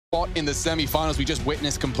spot in the semi-finals. We just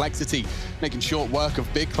witnessed Complexity making short work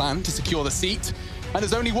of Big Plan to secure the seat. And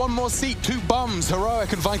there's only one more seat, two bums,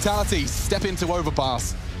 Heroic and Vitality, step into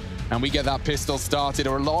Overpass. And we get that pistol started.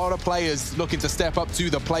 There are a lot of players looking to step up to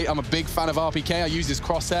the plate. I'm a big fan of RPK. I use his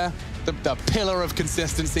crosshair, the pillar of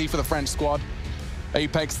consistency for the French squad.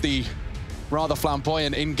 Apex, the rather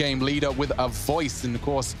flamboyant in-game leader with a voice, and of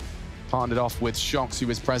course, partnered off with Shox, who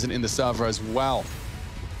is present in the server as well.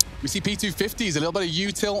 We see P250s, a little bit of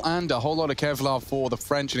util, and a whole lot of Kevlar for the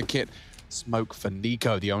French, and a kit smoke for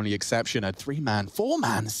Nico, the only exception. A 3-man,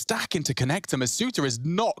 4-man stack into Connector. Masuta is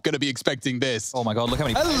not going to be expecting this. Oh my god, look how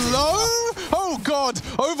many... Hello? Oh god,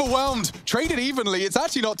 overwhelmed. Traded evenly. It's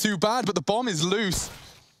actually not too bad, but the bomb is loose.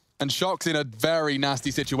 And Shox in a very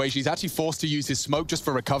nasty situation. He's actually forced to use his smoke just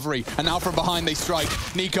for recovery. And now from behind they strike.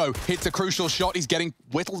 Nico hits a crucial shot. He's getting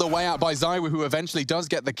whittled away out by Zywu, who eventually does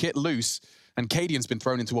get the kit loose. And Cadian's been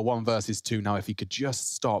thrown into a 1 versus 2 now. If he could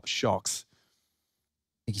just stop Shox.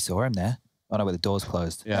 I think he saw him there. Oh no, where the door's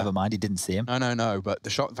closed. Yeah. Never mind, he didn't see him. No. But the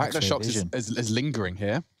fact that Shox is lingering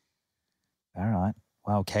here. All right.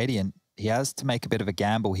 Wow, Cadian, he has to make a bit of a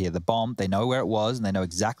gamble here. The bomb, they know where it was, and they know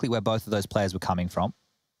exactly where both of those players were coming from.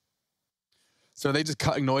 So are they just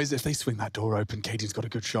cutting noise? If they swing that door open, Cadian's got a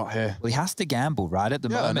good shot here. Well, he has to gamble, right? At the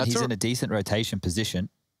moment, he's in a decent rotation position.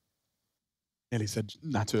 Nearly said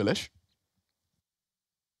natürlich.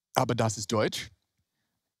 Aber das ist Deutsch.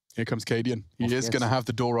 Here comes Cadian. He is going to have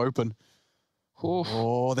the door open.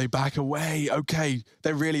 Oh, they back away. Okay,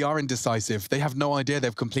 they really are indecisive. They have no idea.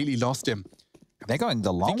 They've completely lost him. They're going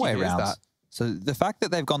the long way round. So the fact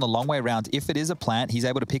that they've gone the long way round, if it is a plant, he's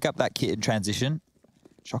able to pick up that kit in transition.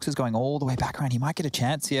 Shox is going all the way back around. He might get a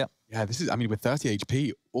chance here. Yeah, this is, I mean, with 30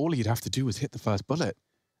 HP, all he'd have to do is hit the first bullet.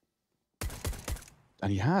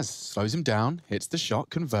 And he has. Slows him down, hits the shot,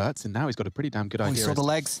 converts, and now he's got a pretty damn good idea. He saw the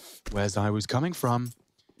legs. Where Zywu's coming from.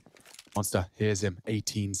 Monster hears him.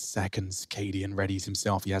 18 seconds. Cadian readies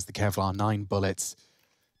himself. He has the Kevlar, 9 bullets.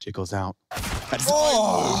 Jiggles out.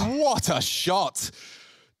 Oh, what a shot.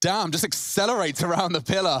 Damn, just accelerates around the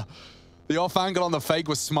pillar. The off angle on the fake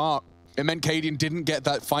was smart. It meant Cadian didn't get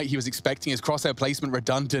that fight he was expecting. His crosshair placement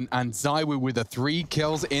redundant, and Zywu with the 3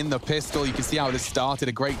 kills in the pistol. You can see how it has started.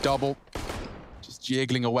 A great double. Just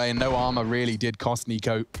jiggling away, and no armor really did cost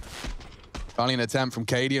Nico. Finally an attempt from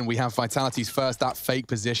Cadian. We have Vitality's first. That fake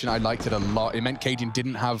position, I liked it a lot. It meant Cadian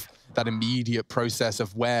didn't have that immediate process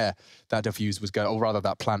of where that defuse was going, or rather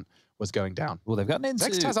that plant was going down. Well, they've gotten into...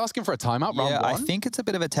 Next's asking for a timeout, round 1. I think it's a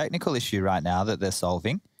bit of a technical issue right now that they're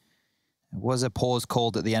solving. There was a pause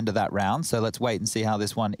called at the end of that round, so let's wait and see how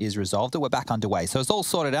this one is resolved. We're back underway. So it's all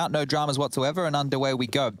sorted out, no dramas whatsoever, and underway we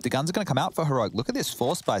go. The guns are going to come out for Heroic. Look at this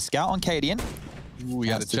force by Scout on Cadian. Ooh, he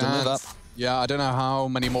had a chance. Yeah, I don't know how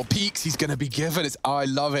many more peaks he's going to be given. I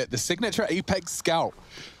love it. The signature Apex Scout.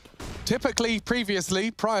 Typically,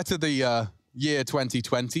 previously, prior to the year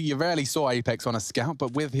 2020, you rarely saw Apex on a Scout,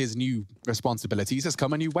 but with his new responsibilities has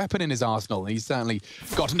come a new weapon in his arsenal. He's certainly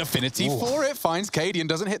got an affinity for it. Finds Cadian,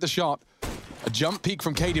 doesn't hit the shot. A jump peek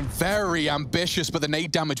from Cadian, very ambitious, but the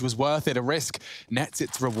nade damage was worth it. A risk nets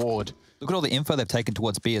its reward. Look at all the info they've taken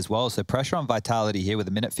towards B as well. So pressure on Vitality here with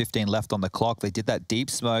 1:15 left on the clock. They did that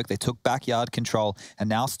deep smoke. They took backyard control, and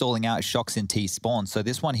now stalling out Shox in T spawn. So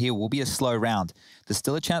this one here will be a slow round. There's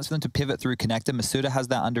still a chance for them to pivot through Connector. Masuta has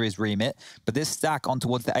that under his remit. But this stack on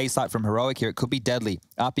towards the A site from Heroic here, it could be deadly.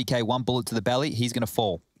 RPK, 1 bullet to the belly. He's going to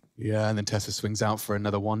fall. Yeah, and then Tessa swings out for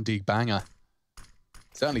another 1D banger.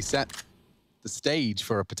 Certainly set the stage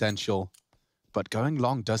for a potential, but going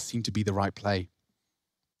long does seem to be the right play.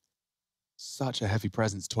 Such a heavy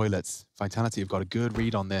presence, toilets. Vitality have got a good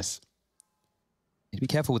read on this. Need to be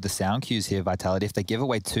careful with the sound cues here, Vitality. If they give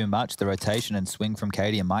away too much, the rotation and swing from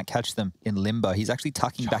Cadian might catch them in limbo. He's actually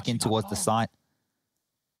tucking back in towards the site.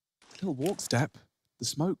 Little walk step. The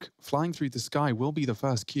smoke flying through the sky will be the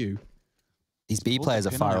first cue. These B players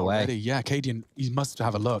are far away. Already. Yeah, Cadian, he must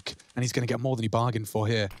have a look, and he's going to get more than he bargained for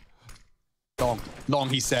here. Long,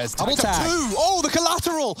 he says. Double tag. 2. Oh, the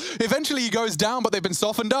collateral! Eventually he goes down, but they've been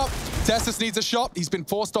softened up. Tessus needs a shot. He's been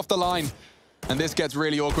forced off the line. And this gets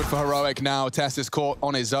really awkward for Heroic now. Tessus caught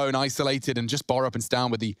on his own, isolated, and just bar up and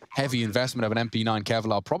down with the heavy investment of an MP9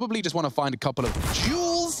 Kevlar. Probably just want to find a couple of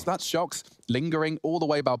jewels. That's Shox lingering all the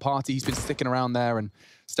way about party. He's been sticking around there, and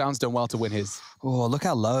Stound's done well to win his. Oh, look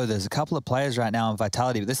how low. There's a couple of players right now in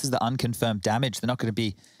Vitality, but this is the unconfirmed damage. They're not going to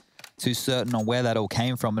be too certain on where that all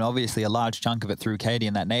came from, and obviously a large chunk of it through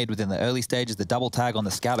Cadian. That nade within the early stages, the double tag on the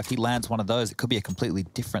Scout. If he lands one of those, it could be a completely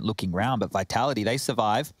different looking round, but Vitality, they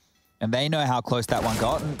survive, and they know how close that one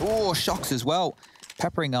got. And oh, Shox as well,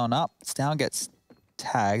 peppering on up. Stound gets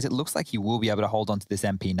tagged. It looks like he will be able to hold on to this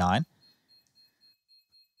MP9.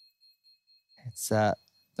 It's the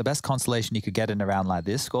best consolation you could get in a round like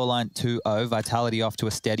this. Scoreline 2-0, Vitality off to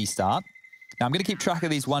a steady start. Now, I'm going to keep track of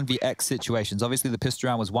these 1vx situations. Obviously, the pistol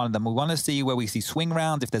round was one of them. We want to see where we see swing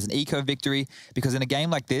rounds, if there's an eco victory, because in a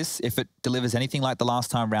game like this, if it delivers anything like the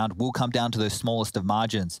last time round, we'll come down to those smallest of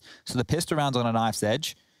margins. So the pistol round's on a knife's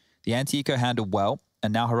edge. The anti-eco handled well,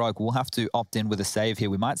 and now Heroic will have to opt in with a save here.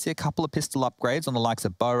 We might see a couple of pistol upgrades on the likes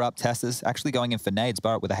of Borup, Tessers, actually going in for nades.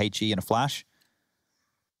 Borup with a HE and a flash.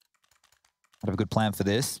 I'd have a good plan for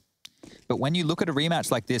this. But when you look at a rematch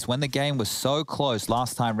like this, when the game was so close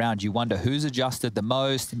last time round, you wonder who's adjusted the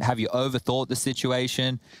most. Have you overthought the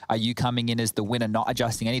situation? Are you coming in as the winner, not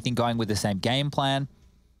adjusting anything, going with the same game plan?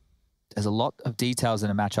 There's a lot of details in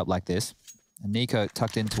a matchup like this. And Nico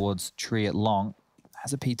tucked in towards tree at long.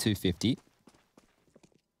 Has a P250.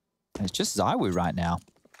 And it's just Zywoo right now.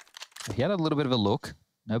 So he had a little bit of a look.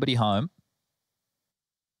 Nobody home.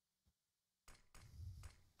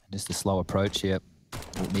 And just a slow approach here.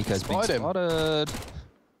 Oh, Nico's been spotted.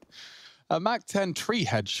 A Mach 10 tree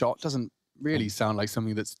headshot doesn't really sound like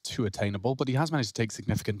something that's too attainable, but he has managed to take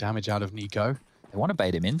significant damage out of Nico. They want to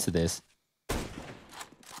bait him into this.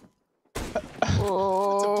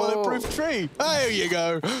 Oh, it's a bulletproof tree. There you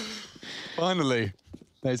go. Finally,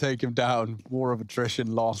 they take him down. More of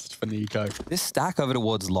attrition lost for Nico. This stack over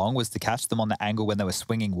towards long was to catch them on the angle when they were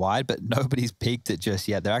swinging wide, but nobody's peeked it just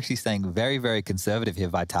yet. They're actually staying very, very conservative here,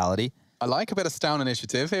 Vitality. I like a bit of Stown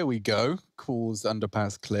initiative. Here we go. Calls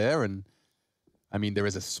Underpass clear. And I mean, there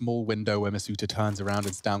is a small window where Masuta turns around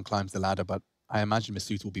and Stown climbs the ladder, but I imagine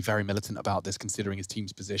Masuta will be very militant about this considering his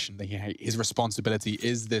team's position. His responsibility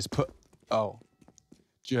is this Oh,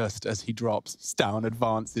 just as he drops, Stown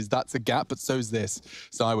advances. That's a gap, but so's this.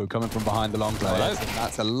 Zywoo coming from behind the long players. And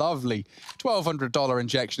that's a lovely $1,200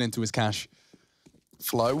 injection into his cash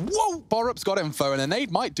flow. Whoa! Borup's got info, and a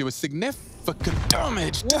nade might do a significant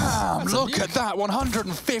damage. Damn, look at that.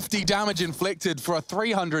 150 damage inflicted for a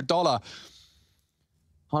 $300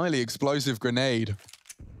 highly explosive grenade.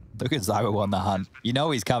 Look at Zywoo on the hunt. You know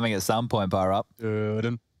he's coming at some point, Borup.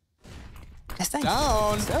 Down.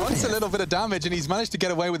 Wants a little bit of damage, and he's managed to get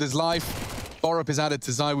away with his life. Borup is added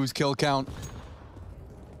to Zywoo's kill count.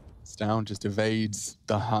 Stown just evades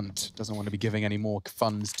the hunt. Doesn't want to be giving any more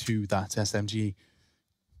funds to that SMG.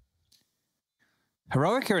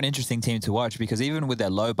 Heroic are an interesting team to watch because even with their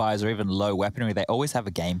low buys or even low weaponry, they always have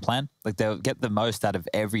a game plan. Like, they'll get the most out of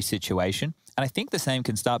every situation. And I think the same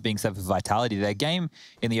can start being said for Vitality. Their game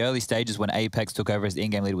in the early stages when Apex took over as the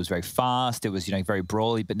in-game leader was very fast. It was, you know, very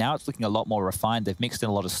brawly, but now it's looking a lot more refined. They've mixed in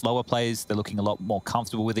a lot of slower plays. They're looking a lot more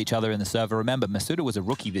comfortable with each other in the server. Remember, Masuda was a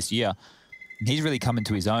rookie this year. And he's really come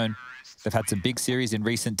into his own. They've had some big series in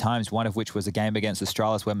recent times, one of which was a game against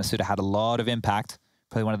Astralis where Masuda had a lot of impact.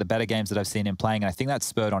 Probably one of the better games that I've seen him playing, and I think that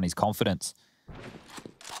spurred on his confidence.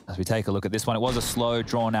 As we take a look at this one, it was a slow,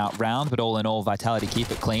 drawn-out round, but all in all, Vitality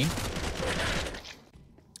keep it clean.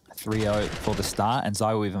 3-0 for the start, and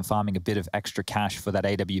Zywoo even farming a bit of extra cash for that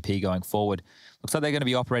AWP going forward. Looks like they're going to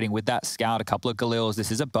be operating with that Scout, a couple of Galils.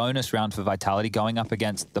 This is a bonus round for Vitality, going up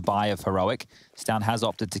against the buy of Heroic. Stown has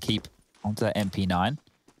opted to keep onto that MP9.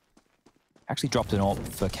 Actually dropped an AWP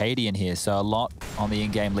for Cadian here, so a lot on the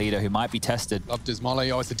in-game leader who might be tested. Loved his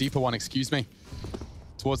molly. Oh, it's a deeper one, excuse me.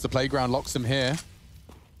 Towards the playground, locks him here.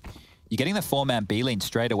 You're getting the 4-man B-lane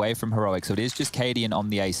straight away from Heroic, so it is just Cadian on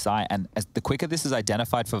the A side, and as the quicker this is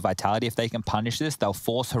identified for Vitality, if they can punish this, they'll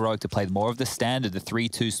force Heroic to play more of the standard, the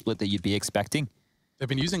 3-2 split that you'd be expecting. They've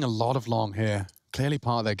been using a lot of long here. Clearly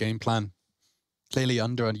part of their game plan. Clearly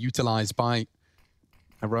underutilized by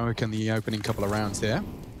Heroic in the opening couple of rounds here.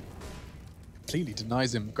 Completely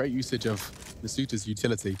denies him great usage of Masuta's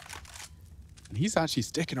utility. And he's actually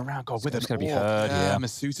sticking around. God, with it. Going to be heard, yeah.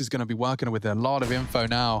 Masuta's going to be working with a lot of info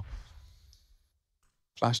now.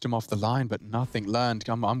 Flashed him off the line, but nothing learned.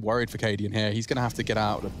 I'm worried for Cadian here. He's going to have to get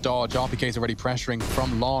out of dodge. RPK's already pressuring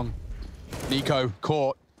from long. Nico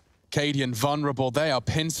caught. Cadian vulnerable. They are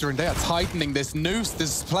pincering. They are tightening this noose.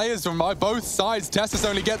 There's players from both sides. Tessus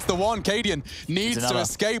only gets the one. Cadian needs to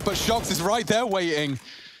escape, but Shox is right there waiting.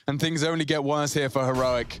 And things only get worse here for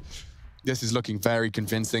Heroic. This is looking very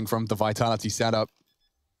convincing from the Vitality setup.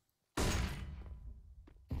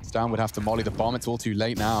 Stown would have to molly the bomb. It's all too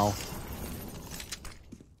late now.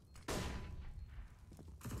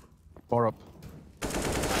 Borup.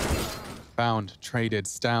 Found, traded,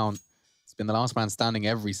 Stown. It's been the last man standing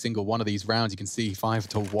every single one of these rounds. You can see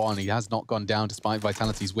 5-1. He has not gone down despite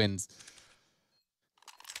Vitality's wins.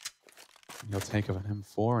 He'll take over an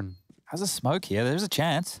M4 and has a smoke here. There's a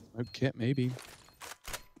chance. Smoke kit, maybe.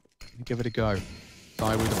 Let me give it a go.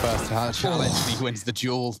 Zywoo the first challenge. He wins the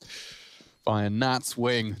duel. by a Nat's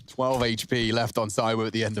wing. 12 HP left on Saiwu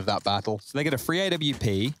at the end of that battle. So they get a free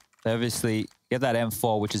AWP. They obviously get that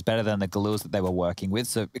M4, which is better than the Galils that they were working with.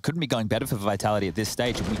 So it couldn't be going better for Vitality at this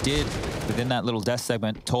stage. And we did, within that little death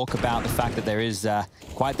segment, talk about the fact that there is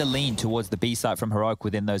quite the lean towards the B site from Heroic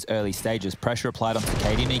within those early stages. Pressure applied onto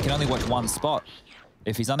Katie, and he can only watch one spot.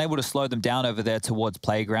 If he's unable to slow them down over there towards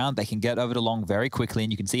Playground, they can get over to Long very quickly,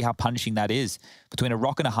 and you can see how punishing that is. Between a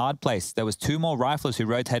rock and a hard place, there was 2 more riflers who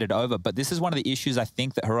rotated over, but this is one of the issues I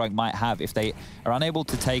think that Heroic might have. If they are unable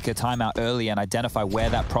to take a timeout early and identify where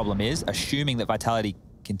that problem is, assuming that Vitality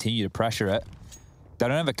continue to pressure it, they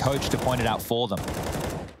don't have a coach to point it out for them.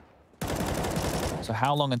 So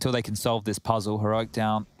how long until they can solve this puzzle? Heroic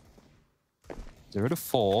down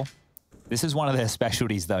 0-4. This is one of their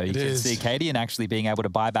specialties, though. You can see Cadian actually being able to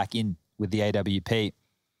buy back in with the AWP.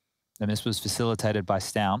 And this was facilitated by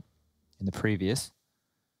Stout in the previous.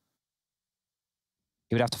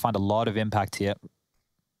 He would have to find a lot of impact here.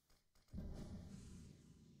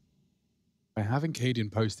 By having Cadian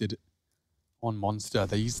posted on Monster,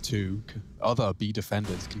 these two other B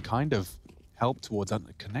defenders can kind of help towards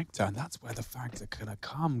under connector, and that's where the frags are gonna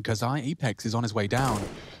come, because Apex is on his way down.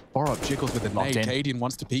 Borup jiggles with the nade. Cadian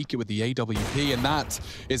wants to peek it with the AWP, and that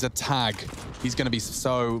is a tag. He's gonna be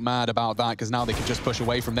so mad about that, because now they can just push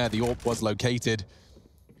away from there. The AWP was located.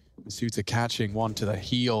 Masuta catching one to the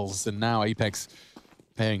heels, and now Apex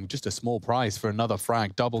paying just a small price for another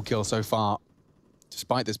frag. Double kill so far.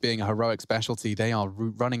 Despite this being a Heroic specialty, they are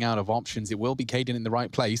running out of options. It will be Cadian in the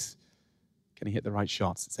right place. Can he hit the right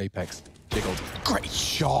shots? It's Apex. Jiggled. Great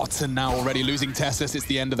shot. And now already losing Tessus. It's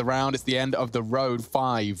the end of the round. It's the end of the road.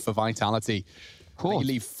 5 for Vitality. Cool. They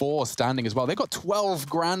leave 4 standing as well. They've got 12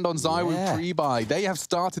 grand on Zywoo pre-buy. They have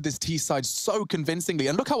started this T side so convincingly.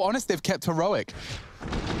 And look how honest they've kept Heroic.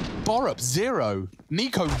 Borup, 0.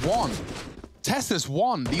 Nico, 1. Tessus,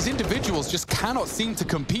 1. These individuals just cannot seem to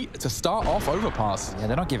compete to start off Overpass. Yeah,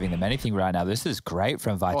 they're not giving them anything right now. This is great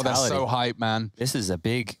from Vitality. Oh, they're so hyped, man. This is a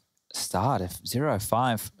big start of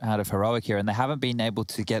 0-5 out of Heroic here, and they haven't been able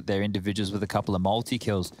to get their individuals with a couple of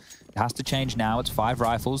multi-kills. It has to change now. It's 5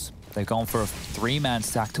 rifles. They've gone for a 3-man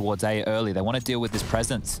stack towards A early. They want to deal with this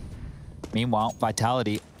presence. Meanwhile,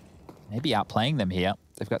 Vitality maybe outplaying them here.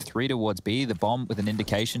 They've got 3 towards B, the bomb with an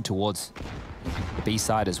indication towards the B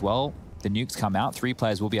side as well. The nukes come out. 3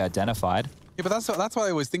 players will be identified. Yeah, but that's why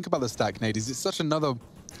I always think about the stack nade, is it's such another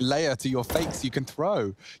layer to your fakes you can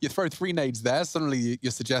throw. You throw 3 nades there, suddenly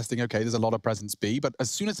you're suggesting, okay, there's a lot of presence B, but as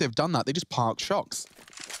soon as they've done that, they just park shocks.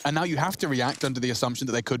 And now you have to react under the assumption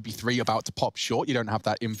that there could be 3 about to pop short. You don't have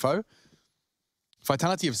that info.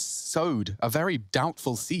 Vitality have sowed a very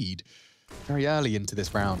doubtful seed very early into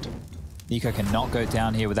this round. Nico cannot go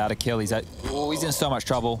down here without a kill. He's in so much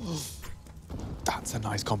trouble. That's a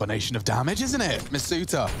nice combination of damage, isn't it?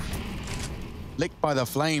 Masuta licked by the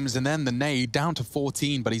flames, and then the nade down to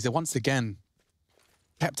 14, but he's once again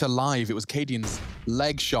kept alive. It was Cadian's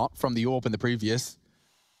leg shot from the AWP in the previous.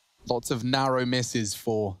 Lots of narrow misses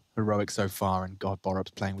for Heroic so far, and God,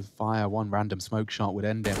 Borup's playing with fire. One random smoke shot would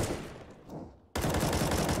end him.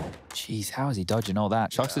 Jeez, how is he dodging all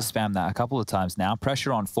that? Shox has spammed that a couple of times now.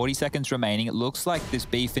 Pressure on, 40 seconds remaining. It looks like this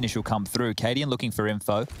B finish will come through. Cadian looking for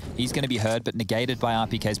info. He's going to be heard, but negated by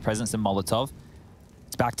RPK's presence in Molotov.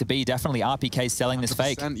 It's back to B. Definitely RPK selling this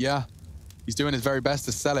fake. Yeah, he's doing his very best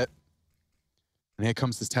to sell it. And here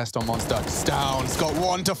comes this test on Monster. It's down. He's got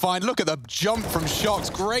 1 to find. Look at the jump from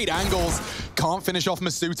Shox. Great angles. Can't finish off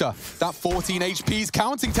Masuta. That 14 HP's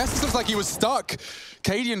counting. Tessus looks like he was stuck.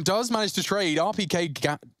 Cadian does manage to trade.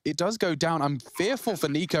 RPK, it does go down. I'm fearful for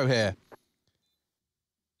Nico here. I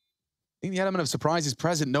think the element of surprise is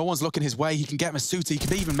present. No one's looking his way. He can get Masuta. He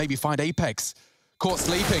can even maybe find Apex. Caught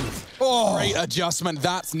sleeping. Oh, great adjustment.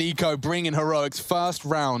 That's Nico bringing Heroic's first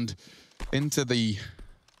round into the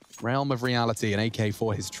realm of reality, and AK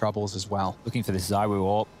for his troubles as well. Looking for this Zywoo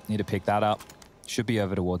AWP. Need to pick that up. Should be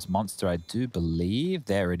over towards Monster, I do believe.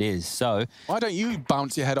 There it is. So why don't you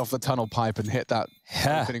bounce your head off the tunnel pipe and hit that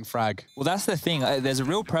opening frag? Well, that's the thing. There's a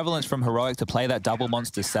real prevalence from Heroic to play that double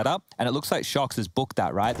Monster setup, and it looks like Shox has booked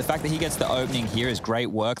that, right? The fact that he gets the opening here is great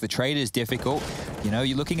work. The trade is difficult. You know,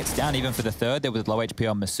 you're looking at down even for the third there with low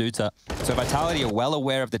HP on Masuta. So Vitality are well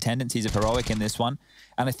aware of the tendencies of Heroic in this one.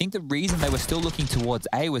 And I think the reason they were still looking towards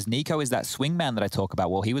A was Nico is that swingman that I talk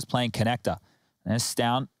about. Well, he was playing connector. And there's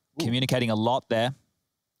Stout communicating a lot there.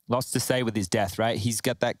 Lots to say with his death, right? He's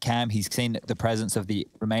got that cam. He's seen the presence of the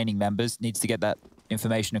remaining members. Needs to get that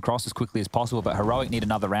information across as quickly as possible. But Heroic need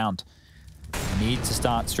another round. They need to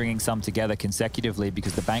start stringing some together consecutively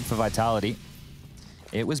because the bank for Vitality,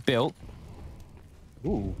 it was built.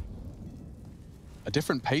 Ooh. a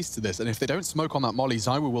different pace to this. And if they don't smoke on that molly,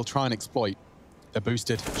 Zywoo will try and exploit. They're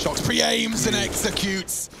boosted. Shox pre-aims and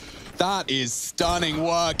executes. That is stunning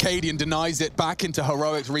work. Cadian denies it. Back into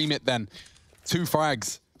Heroic's remit then. 2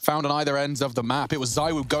 frags found on either ends of the map. It was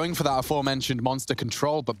Zywoo going for that aforementioned monster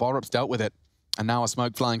control, but Borup's dealt with it. And now a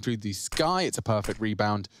smoke flying through the sky. It's a perfect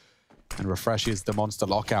rebound and refreshes the monster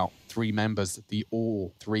lockout. 3 members,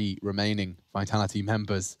 all 3 remaining Vitality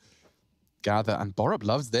members gather. And Borup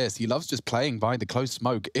loves this. He loves just playing by the close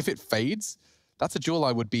smoke. If it fades, that's a jewel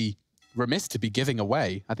I would be remiss to be giving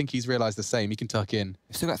away. I think he's realized the same. He can tuck in.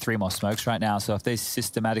 We've still got 3 more smokes right now, so if they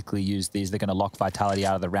systematically use these, they're going to lock Vitality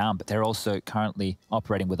out of the round, but they're also currently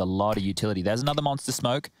operating with a lot of utility. There's another monster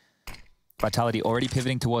smoke. Vitality already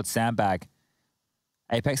pivoting towards Sandbag.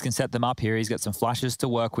 Apex can set them up here. He's got some flashes to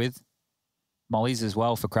work with. Mollies as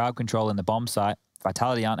well for crowd control in the bomb site.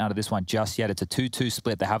 Vitality aren't out of this one just yet. It's a 2-2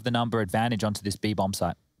 split. They have the number advantage onto this B bomb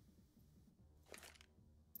site.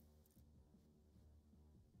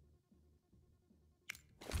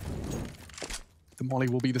 The molly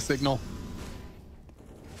will be the signal.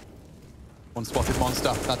 1 spotted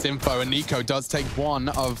monster. That's info. And Nico does take 1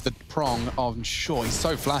 of the prong on shore. He's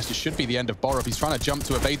so flashed. It should be the end of Borup. He's trying to jump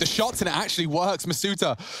to evade the shots, and it actually works.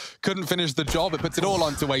 Masuta couldn't finish the job. It puts it all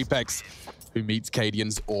onto Apex, who meets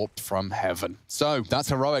Cadian's AWP from heaven. So that's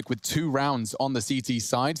Heroic with 2 rounds on the CT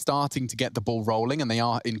side, starting to get the ball rolling, and they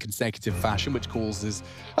are in consecutive fashion, which causes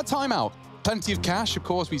a timeout. Plenty of cash. Of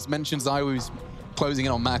course, we mentioned Zywoo's closing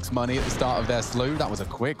in on max money at the start of their slew. That was a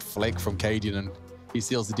quick flick from Cadian, and he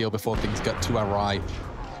seals the deal before things got too awry.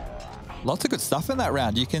 Lots of good stuff in that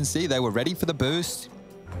round. You can see they were ready for the boost.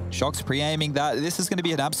 Shox pre-aiming that. This is going to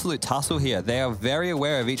be an absolute tussle here. They are very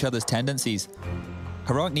aware of each other's tendencies.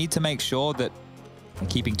 Heroic need to make sure that they're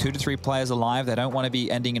keeping 2 to 3 players alive. They don't want to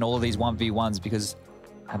be ending in all of these 1v1s, because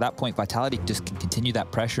at that point, Vitality just can continue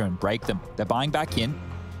that pressure and break them. They're buying back in,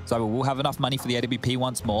 so we'll have enough money for the AWP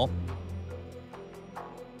once more.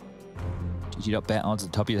 GG.bet odds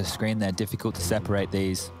at the top of your screen there. Difficult to separate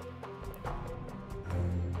these.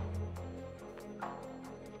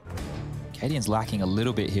 Cadian's lacking a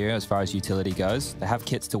little bit here as far as utility goes. They have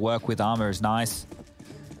kits to work with. Armor is nice.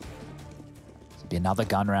 This will be another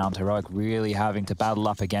gun round. Heroic really having to battle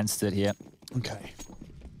up against it here. Okay.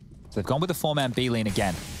 So they've gone with the 4-man B lane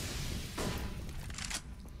again.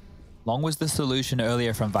 Long was the solution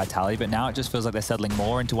earlier from Vitality, but now it just feels like they're settling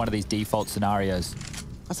more into one of these default scenarios.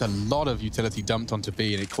 That's a lot of utility dumped onto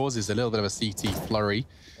B, and it causes a little bit of a CT flurry.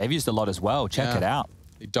 They've used a lot as well. Check it out.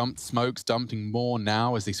 They dumped smokes, dumping more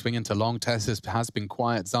now as they swing into long. Tessus has been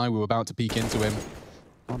quiet. Zywoo about to peek into him.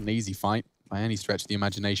 Not an easy fight by any stretch of the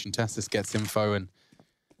imagination. Tessus gets info and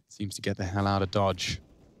seems to get the hell out of dodge.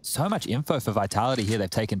 So much info for Vitality here. They've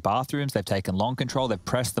taken bathrooms, they've taken long control, they've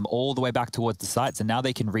pressed them all the way back towards the sites, and now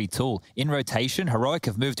they can retool. In rotation, Heroic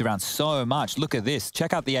have moved around so much. Look at this.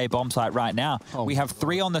 Check out the A bomb site right now. We have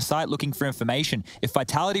 3 on the site looking for information. If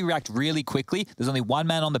Vitality react really quickly, there's only 1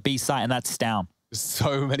 man on the B site, and that's Stown.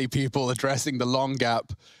 So many people addressing the long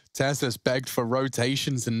gap. Tessus begged for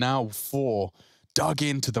rotations, and now 4 dug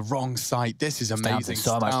into the wrong site. This is amazing.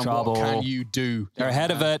 So much trouble. What can you do? They're ahead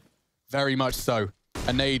of it. Very much so.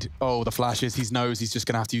 A nade, oh, the flashes. He knows he's just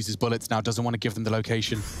going to have to use his bullets now. Doesn't want to give them the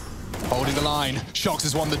location. Holding the line. Shox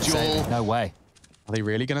has won the duel. No way. Are they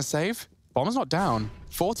really going to save? Bomb's not down.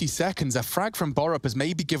 40 seconds. A frag from Borup has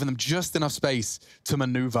maybe given them just enough space to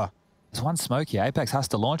maneuver. There's 1 smoke here. Apex has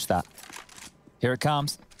to launch that. Here it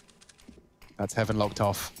comes. That's heaven locked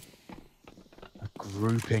off.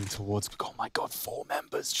 Grouping towards, oh my god, 4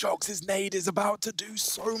 members. Shox's nade is about to do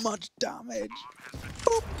so much damage.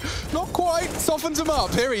 Oop, not quite, softens him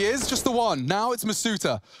up. Here he is, just the 1. Now it's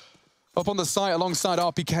Masuta. Up on the site alongside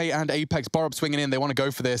RPK and Apex. Borup swinging in, they want to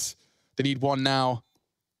go for this. They need 1 now.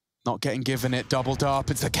 Not getting given it, doubled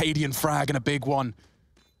up. It's a Cadian frag and a big one.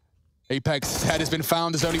 Apex head has been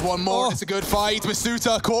found, there's only 1 more. It's a good fight.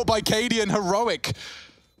 Masuta caught by Cadian. Heroic,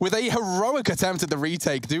 with a heroic attempt at the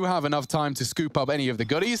retake, do have enough time to scoop up any of the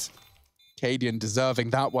goodies. Cadian deserving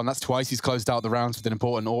that one. That's twice he's closed out the rounds with an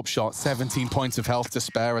important AWP shot. 17 points of health to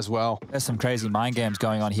spare as well. There's some crazy mind games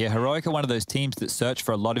going on here. Heroic are one of those teams that search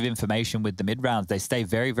for a lot of information with the mid-rounds. They stay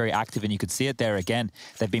very, very active, and you could see it there again.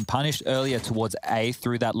 They've been punished earlier towards A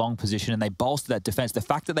through that long position, and they bolster that defense. The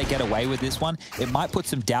fact that they get away with this one, it might put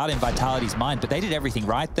some doubt in Vitality's mind, but they did everything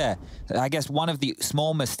right there. I guess one of the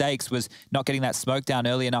small mistakes was not getting that smoke down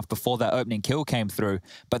early enough before that opening kill came through.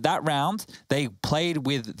 But that round, they played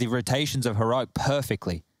with the rotations of Heroic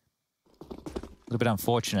perfectly. A little bit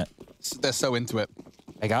unfortunate. They're so into it.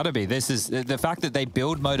 They gotta be. This is the fact that they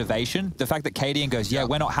build motivation. The fact that Cadian goes, yeah,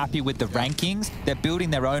 we're not happy with the rankings. They're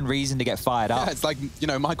building their own reason to get fired up. Yeah, it's like, you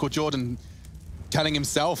know, Michael Jordan telling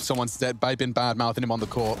himself someone's been bad-mouthing him on the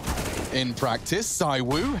court in practice.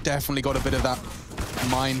 ZywOo definitely got a bit of that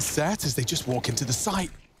mindset as they just walk into the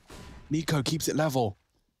site. NiKo keeps it level.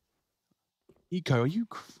 NiKo, are you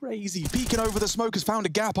crazy? Peeking over the smoke, has found a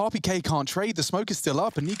gap. RPK can't trade. The smoke is still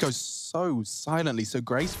up, and NiKo so silently, so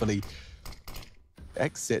gracefully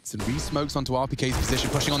exits and re-smokes onto RPK's position,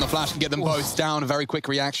 pushing on the flash and get them both down. A very quick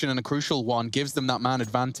reaction and a crucial one gives them that man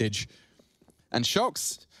advantage. And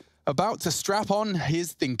Shox about to strap on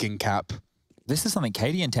his thinking cap. This is something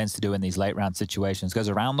KD intends to do in these late round situations. Goes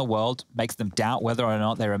around the world, makes them doubt whether or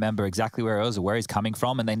not they remember exactly where he was or where he's coming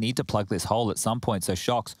from, and they need to plug this hole at some point. So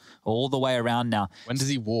Shox all the way around now. When does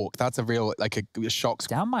he walk? That's a real, like a Shox.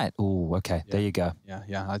 Down might, ooh, okay, yeah. There you go.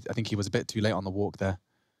 Yeah, I think he was a bit too late on the walk there.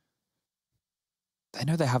 They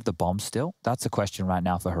know they have the bomb still? That's a question right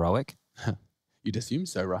now for Heroic. You'd assume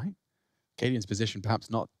so, right? Cadian's position perhaps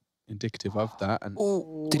not indicative of that. And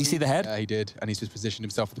did he see the head? Yeah, he did. And he's just positioned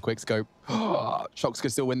himself with a quick scope. Shox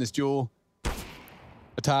could still win this duel.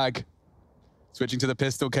 A tag. Switching to the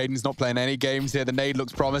pistol. Caden's not playing any games here. The nade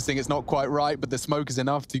looks promising. It's not quite right, but the smoke is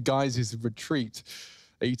enough to guys his retreat.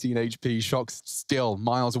 18 HP. Shox still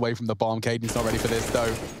miles away from the bomb. Caden's not ready for this,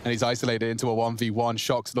 though. And he's isolated into a 1v1.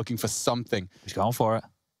 Shox looking for something. He's going for it.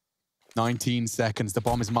 19 seconds. The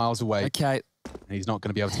bomb is miles away. Okay. And he's not going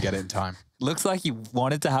to be able to get it in time. Looks like he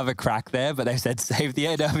wanted to have a crack there, but they said save the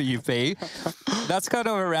AWP. That's kind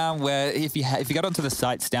of around where if you got onto the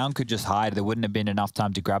site, Stown could just hide. There wouldn't have been enough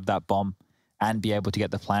time to grab that bomb and be able to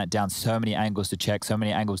get the plant down. So many angles to check, so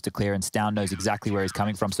many angles to clear, and Stown knows exactly where he's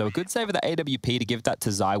coming from. So a good save of the AWP to give that to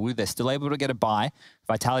ZywOo. They're still able to get a buy.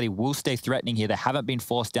 Vitality will stay threatening here. They haven't been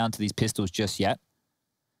forced down to these pistols just yet.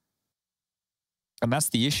 And that's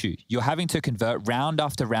the issue. You're having to convert round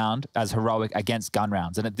after round as Heroic against gun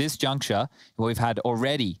rounds. And at this juncture, we've had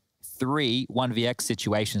already 3 1vx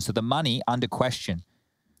situations. So the money under question.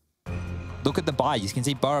 Look at the buy. You can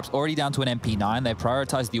see Burup's already down to an MP9. They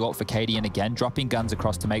prioritized the ult for Cadian again, dropping guns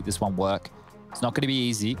across to make this one work. It's not going to be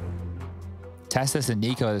easy. Tessus and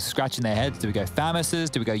NiKo are scratching their heads. Do we go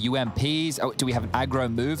Famouses? Do we go UMPs? Oh, do we have an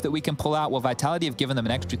aggro move that we can pull out? Well, Vitality have given them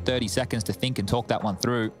an extra 30 seconds to think and talk that one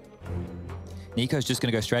through. NiKo's just going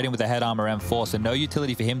to go straight in with the head armor M4, so no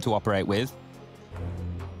utility for him to operate with.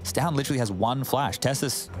 Stown literally has one flash.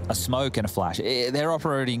 Tessus, a smoke and a flash. They're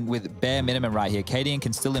operating with bare minimum right here. Cadian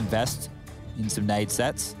can still invest in some nade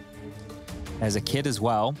sets. There's a kid as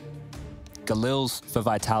well. Galil's for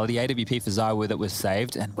Vitality, AWP for ZywOo that was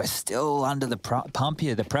saved, and we're still under the pump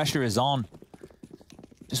here. The pressure is on.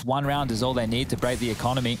 Just one round is all they need to break the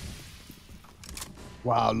economy.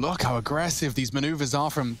 Wow, look how aggressive these maneuvers are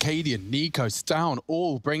from Cadian, NiKo, Stown,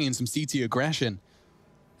 all bringing some CT aggression.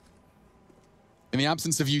 In the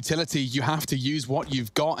absence of utility, you have to use what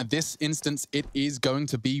you've got. In this instance, it is going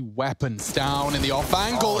to be weapons. Down in the off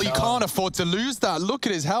angle. Oh, no. You can't afford to lose that. Look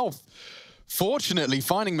at his health. Fortunately,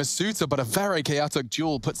 finding Masuta, but a very chaotic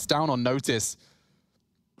duel puts Stown on notice.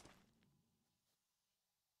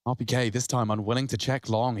 RPK, this time unwilling to check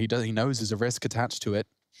long. He knows there's a risk attached to it.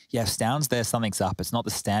 Yeah, if Stown's there, something's up. It's not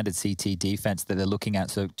the standard CT defense that they're looking at.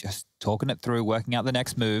 So just talking it through, working out the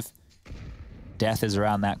next move. Death is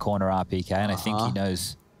around that corner, RPK, and I think he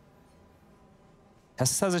knows.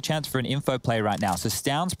 Tessus has a chance for an info play right now. So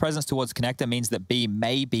Stown's presence towards connector means that B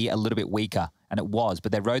may be a little bit weaker, and it was,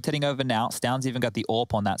 but they're rotating over now. Stown's even got the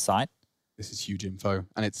AWP on that side. This is huge info,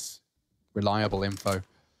 and it's reliable info.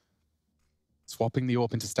 Swapping the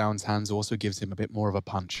AWP into Stown's hands also gives him a bit more of a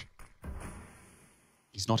punch.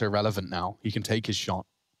 He's not irrelevant now. He can take his shot,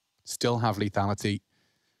 still have lethality,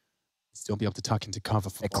 still be able to tuck into cover.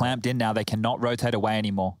 They're clamped in now. They cannot rotate away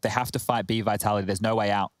anymore. They have to fight B Vitality. There's no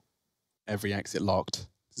way out. Every exit locked.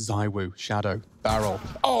 ZywOo, Shadow, Barrel.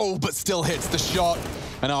 Oh, but still hits the shot.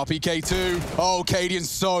 And RPK too. Oh, Cadian's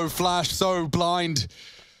so flash, so blind.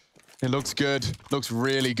 It looks good. Looks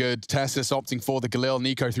really good. Tessus opting for the Galil.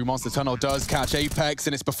 NiKo through Monster Tunnel does catch Apex,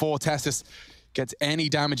 and it's before Tessus gets any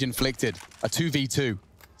damage inflicted. A 2v2.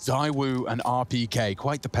 ZywOo and RPK.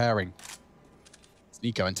 Quite the pairing. It's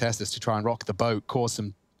NiKo and Tessus to try and rock the boat, cause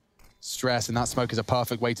some stress, and that smoke is a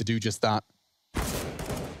perfect way to do just that.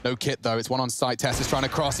 No kit, though. It's one on site. Tessus trying to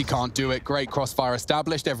cross. He can't do it. Great crossfire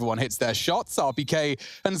established. Everyone hits their shots. RPK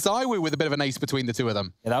and ZywOo with a bit of an ace between the two of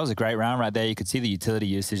them. Yeah, that was a great round right there. You could see the utility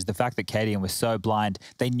usage. The fact that Cadian was so blind.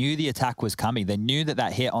 They knew the attack was coming. They knew that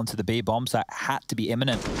that hit onto the B bomb, so it had to be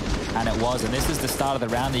imminent. And it was. And this is the start of the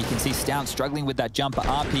round. You can see Stown struggling with that jumper.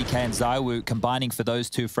 RPK and ZywOo combining for those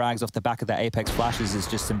two frags off the back of the Apex flashes is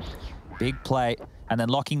just some big play. And then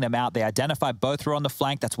locking them out. They identify both were on the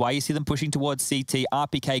flank. That's why you see them pushing towards CT.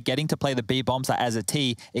 RPK getting to play the B bombs as a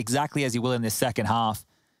T, exactly as he will in this second half.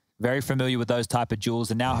 Very familiar with those type of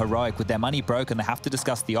duels, and now Heroic, with their money broken, they have to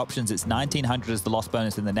discuss the options. It's 1,900 as the loss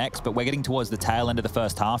bonus in the next, but we're getting towards the tail end of the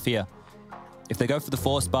first half here. If they go for the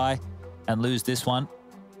force buy and lose this one,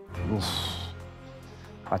 oof,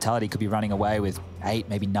 Vitality could be running away with 8,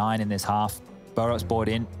 maybe 9 in this half. Borat's bought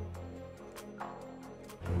in.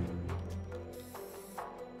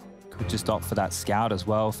 Could just opt for that scout as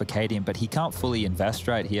well for Cadian, but he can't fully invest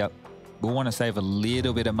right here. We'll want to save a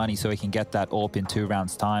little bit of money so he can get that AWP in 2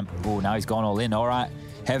 rounds time. Oh, now he's gone all in. All right.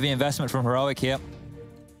 Heavy investment from Heroic here.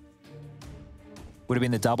 Would have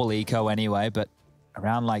been the double eco anyway, but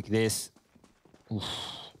around like this, oof,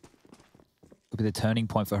 would be the turning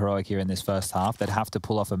point for Heroic here in this first half. They'd have to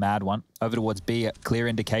pull off a mad one. Over towards B, a clear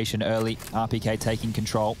indication early. RPK taking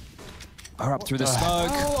control. Are up through the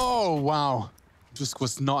smoke. Oh, wow. Just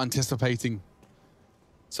was not anticipating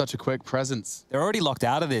such a quick presence. They're already locked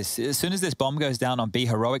out of this. As soon as this bomb goes down on B,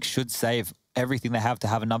 Heroic should save everything they have to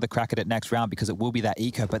have another crack at it next round, because it will be that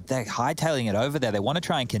eco, but they're hightailing it over there. They want to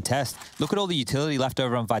try and contest. Look at all the utility left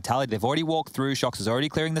over on Vitality. They've already walked through. Shox is already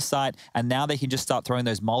clearing the site, and now they can just start throwing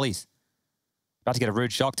those mollies. About to get a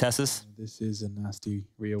rude shock, Tessus. This is a nasty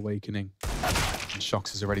reawakening. And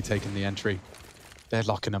Shox has already taken the entry. They're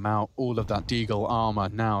locking them out. All of that Deagle armor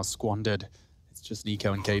now squandered. It's just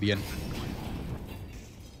Nico and Cadian.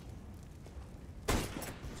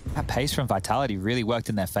 That pace from Vitality really worked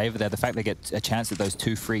in their favor there. The fact they get a chance at those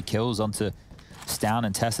 2 free kills onto Stown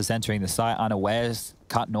and Tessus entering the site unawares,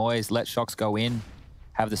 cut noise, let Shox go in,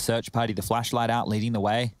 have the search party, the flashlight out, leading the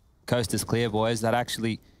way. Coast is clear, boys. That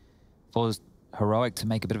actually forced Heroic to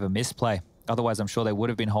make a bit of a misplay. Otherwise, I'm sure they would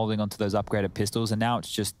have been holding onto those upgraded pistols, and now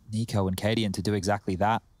it's just Nico and Cadian to do exactly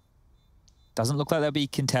that. Doesn't look like they'll be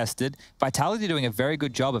contested. Vitality doing a very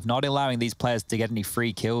good job of not allowing these players to get any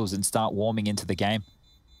free kills and start warming into the game.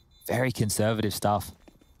 Very conservative stuff.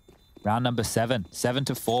 Round number 7.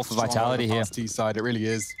 7-4 for Vitality here. T side, it really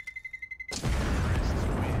is.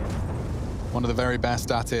 One of the very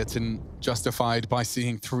best at it, and justified by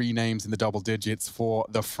seeing 3 names in the double digits for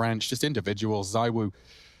the French, just individuals. ZywOo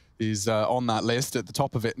is on that list, at the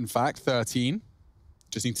top of it, in fact, 13.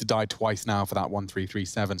 Just needs to die twice now for that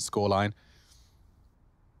 1-3-3-7 scoreline.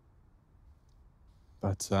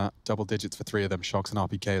 But double digits for 3 of them, Shox and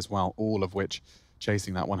RPK as well, all of which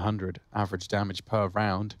chasing that 100 average damage per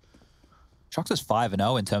round. Shox is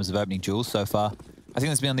 5-0 in terms of opening duels so far. I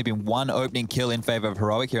think there's only been 1 opening kill in favor of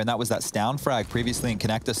Heroic here, and that was that Stown frag previously in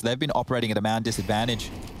Connector, so they've been operating at a man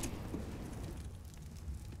disadvantage.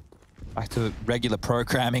 Back to regular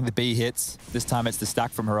programming, the B hits. This time it's the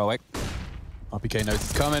stack from Heroic. RPK knows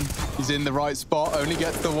it's coming. He's in the right spot, only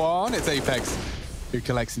gets the 1. It's Apex who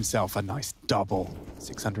collects himself a nice double.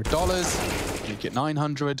 $600, make it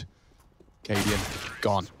 900. Cadian,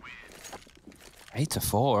 gone.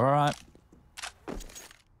 8-4, all right.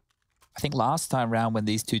 I think last time round when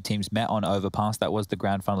these 2 teams met on Overpass, that was the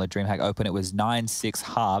grand final of DreamHack Open, it was 9-6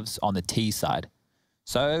 halves on the T side.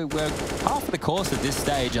 So we're half of the course at this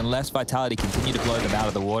stage, unless Vitality continue to blow them out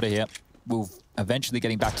of the water here. We'll eventually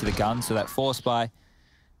getting back to the gun, so that force buy,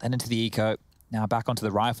 then into the eco, now back onto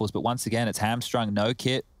the rifles, but once again, it's hamstrung, no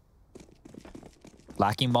kit.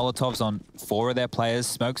 Lacking Molotovs on 4 of their players.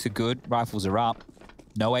 Smokes are good, rifles are up.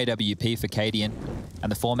 No AWP for Cadian,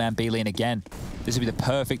 and the 4-man B-lane again. This would be the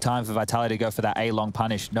perfect time for Vitality to go for that A-long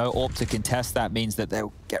punish. No AWP to contest that means that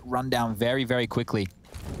they'll get run down very, very quickly.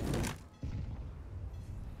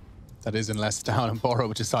 That is unless Down and Boro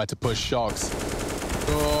would decide to push Shox.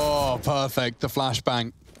 Oh, perfect. The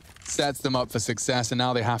flashbang sets them up for success, and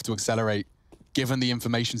now they have to accelerate. Given the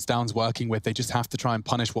information Stown's working with, they just have to try and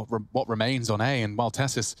punish what remains on A. And while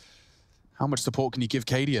Tessus, how much support can you give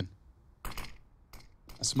Cadian?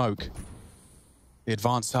 A smoke. They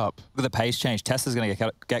advanced up. Look at the pace change. Tessus going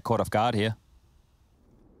to get caught off guard here.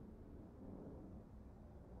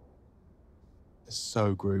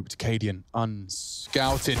 So grouped. Cadian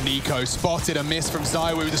unscouted. Nico spotted a miss from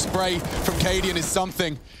ZywOo. The spray from Cadian is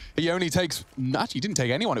something. He only takes... Actually, he didn't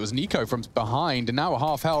take anyone. It was Nico from behind. And now a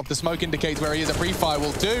half health. The smoke indicates where he is. A pre-fire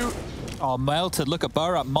will do. Oh, melted. Look at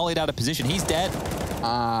Borat mollied out of position. He's dead.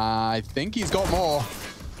 I think he's got more.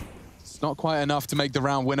 It's not quite enough to make the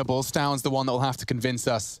round winnable. Stown's the one that will have to convince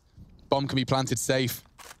us. Bomb can be planted safe.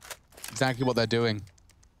 Exactly what they're doing.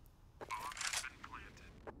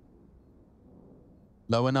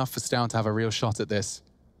 Low enough for Stown to have a real shot at this.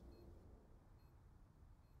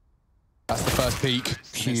 That's the first peak.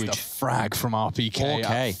 Huge. Missed a frag from RPK.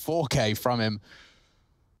 4K. 4K from him.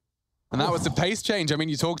 And that was the pace change. I mean,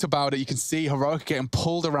 you talked about it. You can see Heroic getting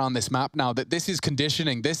pulled around this map now. That this is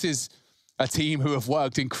conditioning. This is a team who have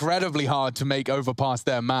worked incredibly hard to make Overpass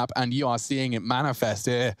their map, and you are seeing it manifest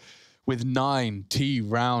here with 9 T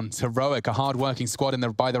rounds. Heroic, a hard-working squad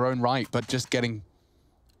by their own right, but just getting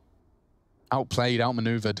outplayed,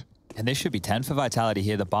 outmaneuvered. And this should be 10 for Vitality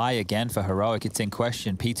here. The buy again for Heroic. It's in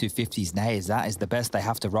question. P250's nades. That is the best they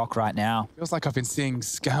have to rock right now. Feels like I've been seeing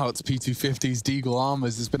scouts, P250s, Deagle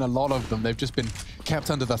Armors. There's been a lot of them. They've just been kept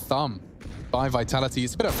under the thumb by Vitality.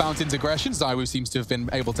 It's a bit of Fountain's aggression. Zywoo seems to have been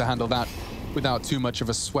able to handle that without too much of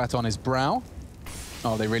a sweat on his brow.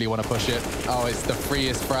 Oh, they really want to push it. Oh, it's the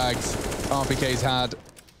freest frags RPK's had.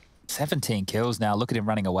 17 kills now. Look at him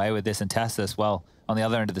running away with this. And Tessus, well, on the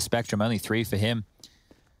other end of the spectrum, only 3 for him.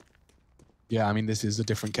 Yeah, I mean, this is a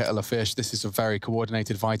different kettle of fish. This is a very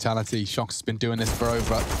coordinated Vitality. Shox has been doing this for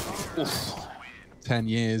over 10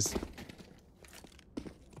 years.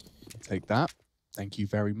 Take that. Thank you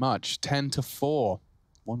very much. 10-4.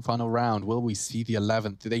 One final round. Will we see the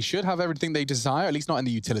 11th? They should have everything they desire, at least not in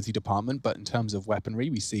the utility department, but in terms of weaponry,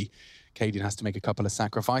 we see Cadian has to make a couple of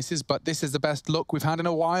sacrifices, but this is the best look we've had in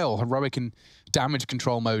a while. Heroic in damage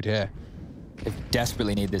control mode here. They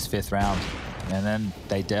desperately need this 5th round. And then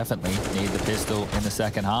they definitely need the pistol in the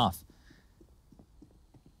second half.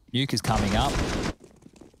 Nuke is coming up.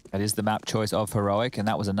 That is the map choice of Heroic, and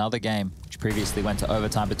that was another game which previously went to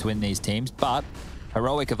overtime between these teams. But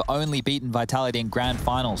Heroic have only beaten Vitality in grand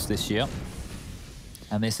finals this year.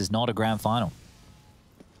 And this is not a grand final.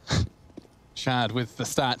 Shad with the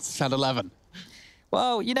stats, Shad 11.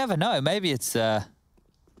 Well, you never know. Maybe it's going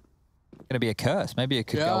to be a curse. Maybe it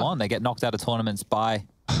could go on. They get knocked out of tournaments by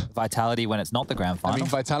Vitality when it's not the grand final. I mean,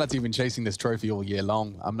 Vitality have been chasing this trophy all year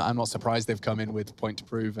long. I'm not surprised they've come in with point to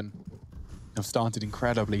prove and have started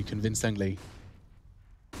incredibly convincingly.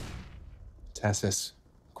 Tessus,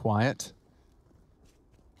 quiet.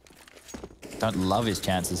 Don't love his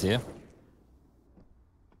chances here.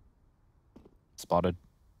 Spotted.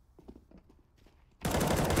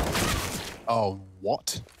 Oh,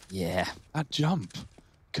 what? Yeah. That jump.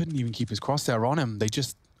 Couldn't even keep his crosshair on him. They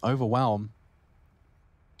just overwhelm.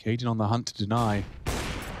 Cadian on the hunt to deny.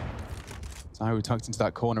 Zywoo tucked into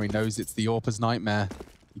that corner. He knows it's the Orpa's nightmare.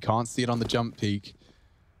 He can't see it on the jump peak.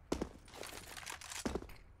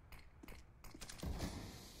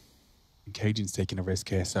 And Cadian's taking a risk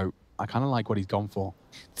here, so I kind of like what he's gone for.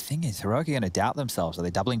 The thing is, Heroic are going to doubt themselves. Are they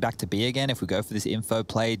doubling back to B again? If we go for this info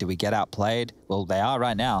play, do we get outplayed? Well, they are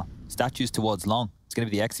right now. Statues towards long. It's going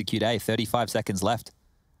to be the execute A. 35 seconds left.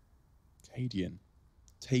 Cadian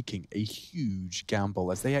taking a huge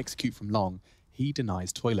gamble. As they execute from long, he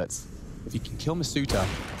denies toilets. If he can kill Masuta,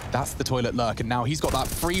 that's the toilet lurk. And now he's got that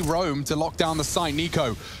free roam to lock down the site.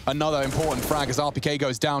 Nico, another important frag as RPK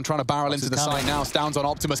goes down, trying to barrel into the site now. Stands on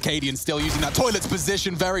Optimus. Cadian still using that toilet's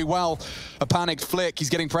position very well. A panicked flick. He's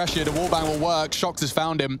getting pressured. A wallbang will work. Shox has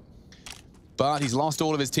found him. But he's lost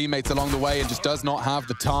all of his teammates along the way and just does not have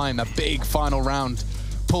the time. A big final round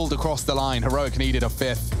pulled across the line. Heroic needed a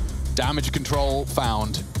 5th. Damage control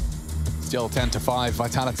found. Still 10-5.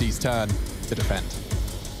 Vitality's turn to defend.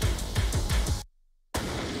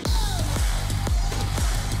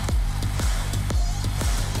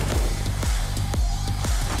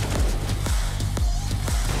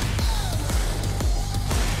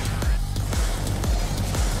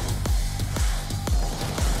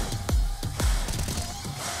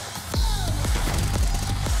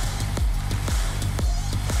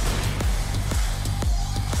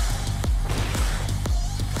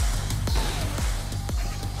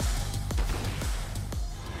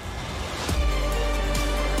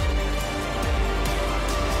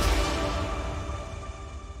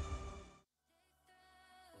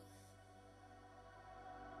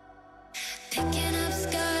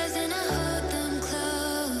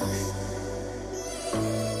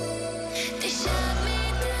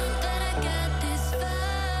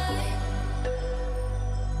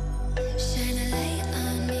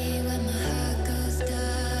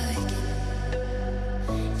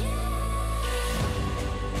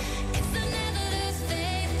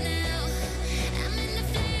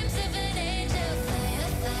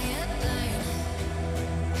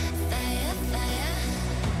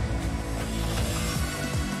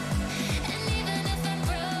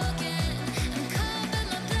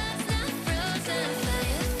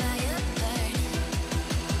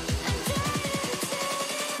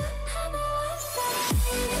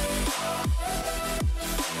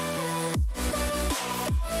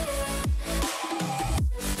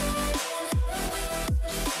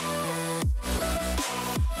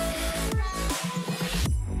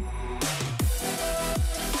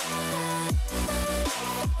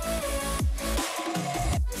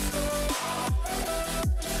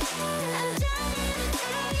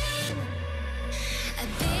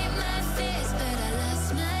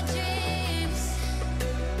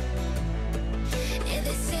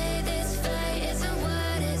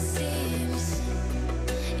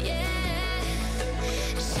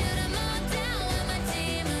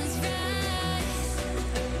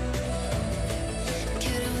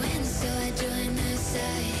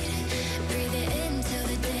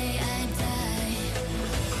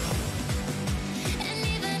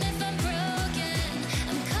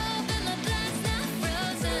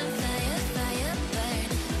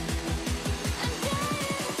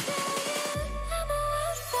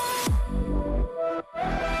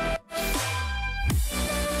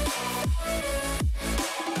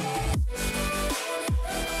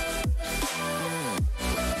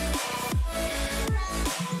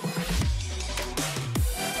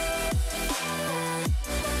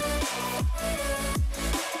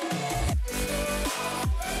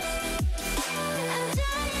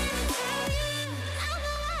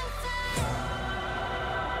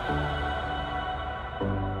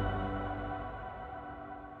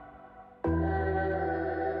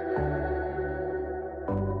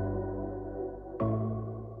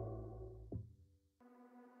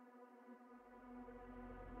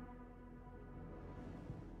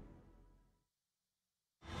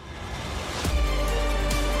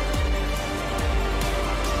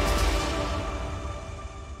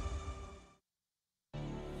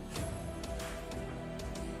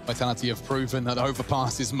 Vitality have proven that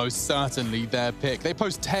Overpass is most certainly their pick. They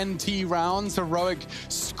post 10 T rounds. Heroic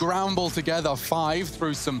scramble together 5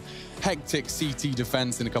 through some hectic CT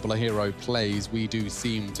defense and a couple of hero plays. We do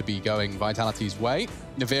seem to be going Vitality's way.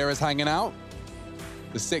 Navira's hanging out.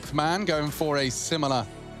 The 6th man going for a similar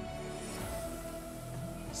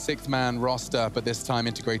 6th-man roster, but this time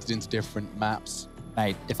integrated into different maps.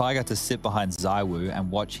 Mate, if I got to sit behind Zywoo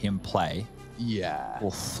and watch him play, yeah,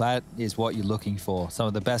 well, that is what you're looking for. Some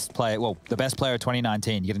of the best player, well, the best player of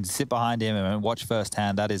 2019, getting to sit behind him and watch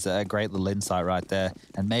firsthand, that is a great little insight right there.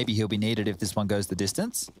 And maybe he'll be needed if this one goes the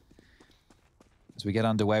distance. As we get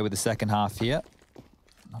underway with the second half here,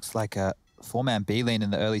 looks like a 4-man B lane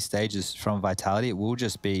in the early stages from Vitality. It will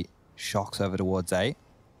just be shocks over towards A,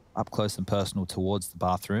 up close and personal towards the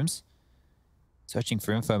bathrooms. Searching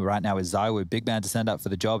for info right now is Zywoo, big man to send up for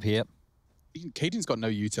the job here. Cadian's got no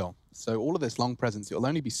util, so all of this long presence, it'll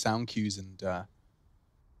only be sound cues and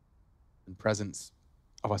presence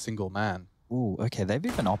of a single man. Ooh, okay, they've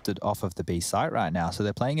even opted off of the B site right now, so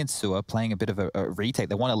they're playing in sewer, playing a bit of a retake.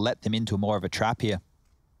 They want to let them into more of a trap here.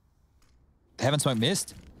 Heaven Smoke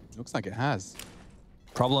missed. Looks like it has.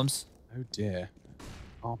 Problems. Oh dear.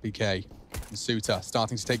 RPK and Suter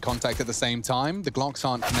starting to take contact at the same time. The Glocks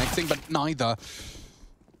aren't connecting, but neither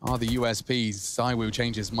are the USPs. Zywoo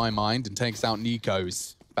changes my mind and takes out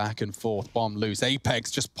Nico's. Back and forth, bomb loose.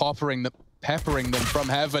 Apex just peppering them from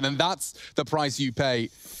heaven, and that's the price you pay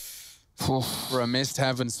for a missed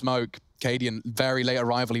heaven smoke. Cadian, very late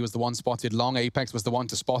arrival. He was the one spotted long. Apex was the one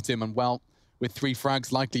to spot him, and well, with 3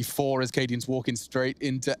 frags, likely 4, as Cadian's walking straight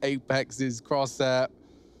into Apex's crosshair.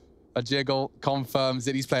 A jiggle confirms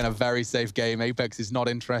that he's playing a very safe game. Apex is not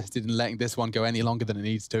interested in letting this one go any longer than it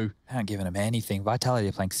needs to. I haven't given him anything. Vitality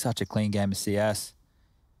are playing such a clean game of CS.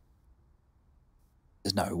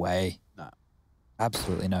 There's no way. No.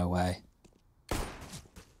 Absolutely no way.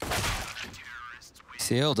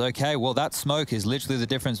 Sealed. Okay, well, that smoke is literally the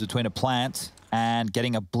difference between a plant and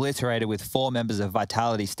getting obliterated with 4 members of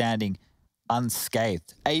Vitality standing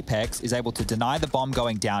unscathed. Apex is able to deny the bomb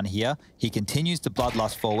going down here. He continues to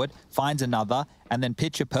bloodlust forward, finds another, and then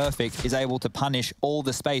Picture Perfect is able to punish all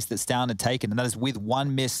the space that Stown had taken, and that is with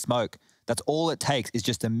 1 missed smoke. That's all it takes, is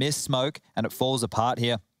just a missed smoke, and it falls apart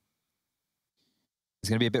here. It's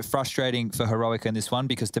going to be a bit frustrating for Heroic in this one,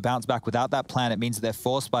 because to bounce back without that plan, it means that they're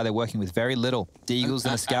forced by they're working with very little. Deagles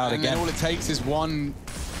and a scout again. And all it takes is 1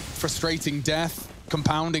 frustrating death,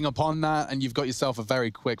 compounding upon that, and you've got yourself a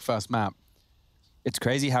very quick first map. It's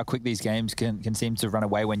crazy how quick these games can seem to run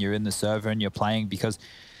away when you're in the server and you're playing, because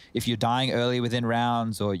if you're dying early within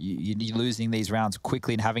rounds or you're losing these rounds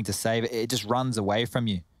quickly and having to save it, it just runs away from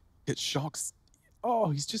you. It shocks.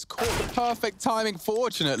 Oh, he's just caught the perfect timing,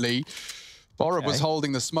 fortunately. Borov was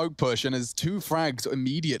holding the smoke push and has 2 frags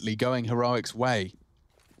immediately going Heroic's way.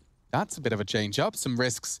 That's a bit of a change up. Some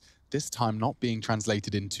risks this time not being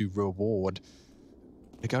translated into reward.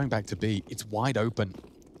 They're going back to B. It's wide open.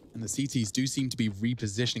 And the CTs do seem to be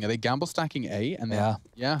repositioning. Are they gamble stacking A? And then,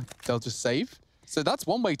 yeah, they'll just save. So that's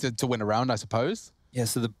one way to win a round, I suppose. Yeah,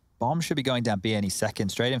 so the bomb should be going down B any second,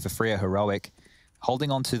 straight in for Freya Heroic.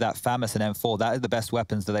 Holding on to that FAMAS and M4, that is the best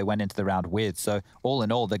weapons that they went into the round with. So all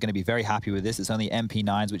in all, they're going to be very happy with this. It's only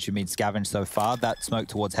MP9s, which have been scavenged so far. That smoke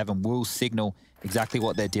towards heaven will signal exactly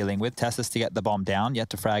what they're dealing with. Tessus to get the bomb down, yet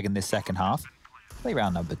to frag in this second half. Play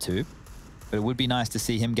round number 2. But it would be nice to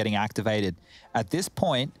see him getting activated. At this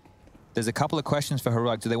point, there's a couple of questions for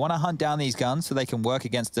Heroic. Do they want to hunt down these guns so they can work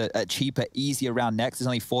against a cheaper, easier round next? There's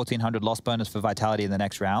only 1,400 loss bonus for Vitality in the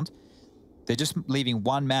next round. They're just leaving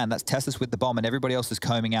 1 man. That's Tessus with the bomb, and everybody else is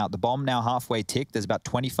combing out. The bomb now halfway ticked. There's about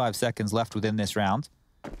 25 seconds left within this round.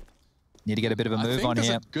 Need to get a bit of a move on here.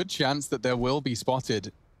 There's a good chance that there will be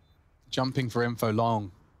spotted jumping for info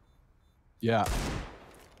long. Yeah.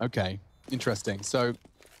 Okay. Interesting. So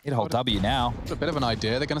Need a whole W now. a bit of an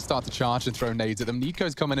idea. They're going to start to charge and throw nades at them.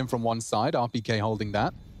 Nico's coming in from one side. RPK holding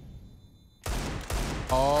that.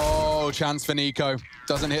 Oh, chance for Nico.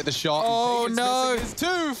 Doesn't hit the shot. Oh, no. It's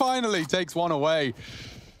 2, finally. Takes 1 away.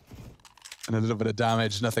 And a little bit of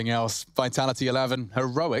damage, nothing else. Vitality 11,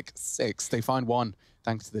 Heroic 6. They find 1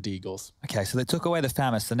 thanks to the Deagles. Okay, so they took away the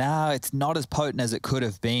FAMAS. So now it's not as potent as it could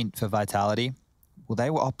have been for Vitality. Will they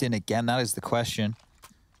opt in again? That is the question.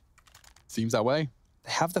 Seems that way.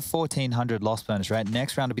 They have the 1,400 loss bonus, right?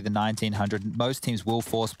 Next round will be the 1,900. Most teams will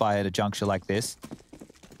force buy at a juncture like this.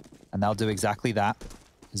 And they'll do exactly that.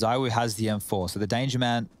 Zywoo has the M4. So the Danger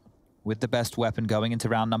Man with the best weapon going into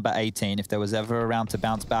round number 18. If there was ever a round to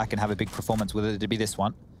bounce back and have a big performance with it, it'd be this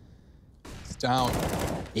one. It's down.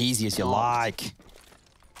 Easy as you like.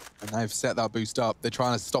 And they've set that boost up. They're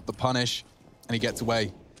trying to stop the punish, and he gets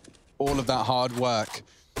away. All of that hard work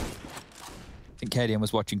think KDM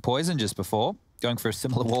was watching Poison just before, going for a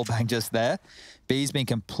similar wallbang just there. B's been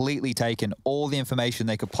completely taken, all the information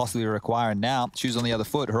they could possibly require, and now, shoes on the other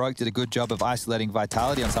foot, Heroic did a good job of isolating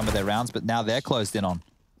Vitality on some of their rounds, but now they're closed in on.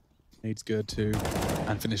 Needs good too.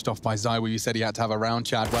 And finished off by Zywu. You said he had to have a round,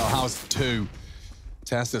 Chad. Well, how's 2?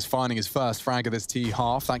 Tessus finding his first frag of this T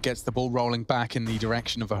half. That gets the ball rolling back in the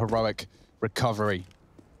direction of a Heroic recovery.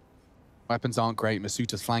 Weapons aren't great.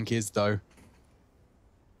 Masuta's flank is, though.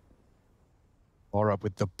 Or up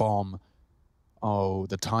with the bomb. Oh,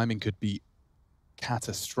 the timing could be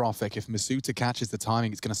catastrophic. If Masuta catches the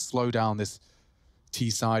timing, it's going to slow down this T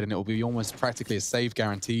side, and it will be almost practically a save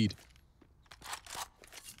guaranteed.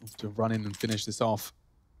 To run in and finish this off.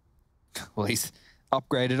 Well, he's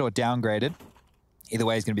upgraded or downgraded. Either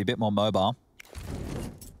way, he's going to be a bit more mobile.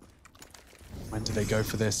 When do they go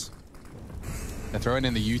for this? They're throwing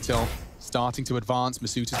in the util, starting to advance.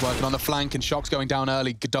 Masuta's working on the flank, and Shock's going down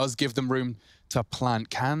early. Does give them room to plant.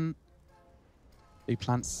 Can they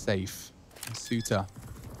plant safe? Masuta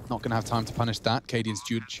not going to have time to punish that. Cadian's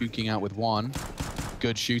juking out with 1.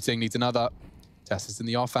 Good shooting, needs another. Tessus in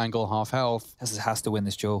the off angle, half health. Tessus has to win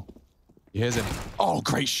this duel. He hears him. Oh,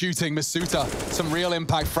 great shooting, Masuta. Some real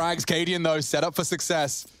impact frags. Cadian, though, set up for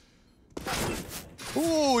success.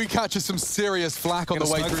 Ooh, he catches some serious flak on the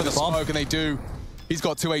way through the smoke, and they do. He's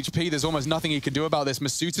got 2 HP. There's almost nothing he can do about this.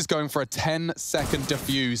 Masuta's going for a 10-second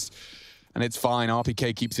defuse, and it's fine.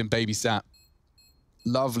 RPK keeps him babysat.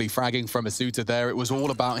 Lovely fragging from Masuta there. It was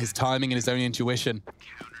all about his timing and his own intuition.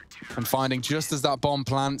 And finding just as that bomb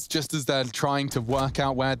plants, just as they're trying to work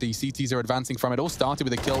out where the CTs are advancing from. It all started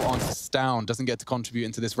with a kill on Stown. Doesn't get to contribute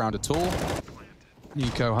into this round at all.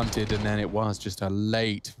 Nico hunted, and then it was just a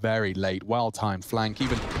late, very late, well-timed flank.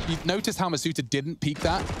 Even you noticed how Masuta didn't peek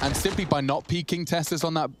that, and simply by not peeking Tessus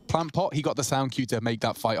on that plant pot, he got the sound cue to make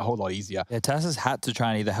that fight a whole lot easier. Yeah, Tessus had to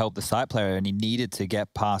try and either help the side player, and he needed to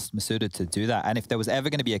get past Masuta to do that. And if there was ever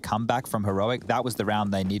going to be a comeback from Heroic, that was the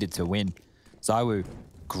round they needed to win. Zywu,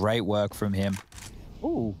 great work from him.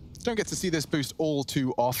 Ooh, don't get to see this boost all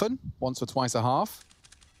too often, once or twice a half.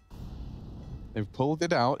 They've pulled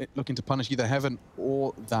it out, looking to punish either Heaven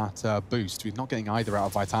or that boost. We're not getting either out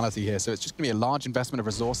of Vitality here, so it's just going to be a large investment of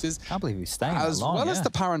resources. I can't believe he's staying as long, well as the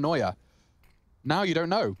paranoia. Now you don't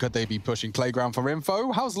know. Could they be pushing Playground for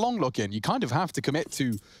info? How's Long looking? You kind of have to commit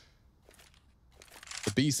to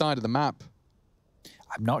the B side of the map.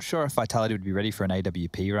 I'm not sure if Vitality would be ready for an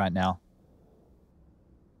AWP right now.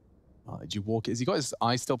 Did you walk? Has he got his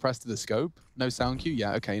eye still pressed to the scope? No sound cue?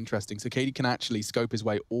 Yeah, okay, interesting. So KD can actually scope his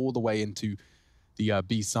way all the way into the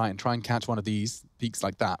B site and try and catch one of these peaks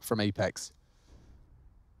like that from Apex.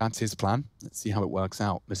 That's his plan. Let's see how it works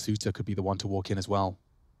out. Masuta could be the one to walk in as well.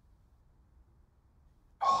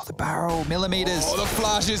 Oh, the barrel, millimeters. Oh, the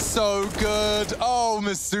flash is so good. Oh,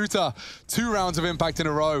 Masuta. 2 rounds of impact in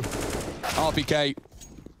a row. RPK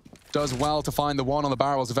does well to find the 1 on the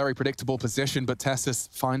barrel. It's a very predictable position, but Tessus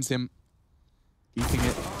finds him keeping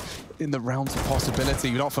it in the realms of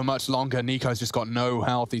possibility. Not for much longer. Nico's just got no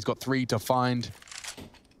health. He's got 3 to find.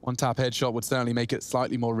 1-tap headshot would certainly make it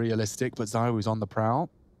slightly more realistic, but Zyu's on the prowl.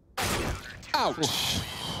 Ouch!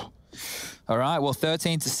 All right, well,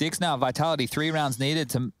 13-6 now. Vitality, 3 rounds needed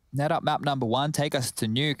to net up map number 1, take us to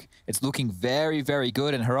Nuke. It's looking very, very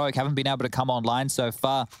good, and Heroic haven't been able to come online so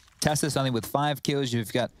far. Tessus only with 5 kills.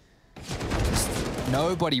 You've got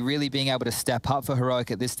nobody really being able to step up for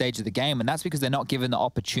Heroic at this stage of the game, and that's because they're not given the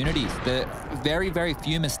opportunities. The very, very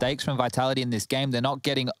few mistakes from Vitality in this game. They're not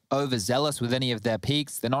getting overzealous with any of their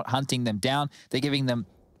peaks. They're not hunting them down. They're giving them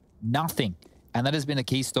nothing, and that has been a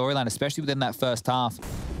key storyline, especially within that first half.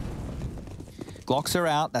 Glocks are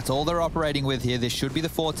out. That's all they're operating with here. This should be the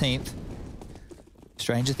 14th.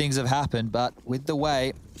 Stranger things have happened, but with the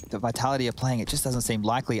way that Vitality are playing, it just doesn't seem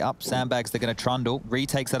likely. Up sandbags, they're going to trundle.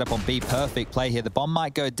 Retakes that up on B. Perfect play here. The bomb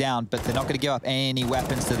might go down, but they're not going to give up any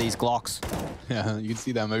weapons to these Glocks. Yeah, you can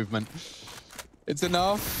see their movement. It's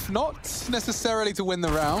enough, not necessarily to win the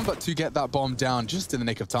round, but to get that bomb down just in the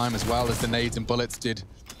nick of time, as well as the nades and bullets did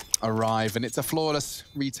arrive. And it's a flawless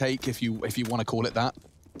retake, if you want to call it that.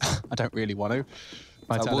 I don't really want to.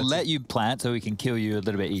 We'll let you plant so we can kill you a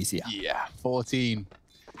little bit easier. Yeah, 14.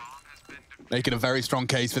 Making a very strong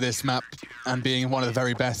case for this map and being one of the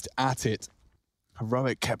very best at it.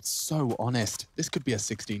 Heroic kept so honest. This could be a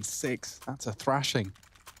 16-6. That's a thrashing.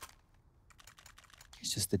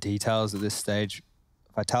 It's just the details at this stage.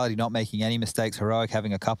 Vitality not making any mistakes. Heroic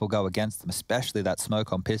having a couple go against them, especially that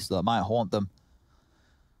smoke on pistol. It might haunt them.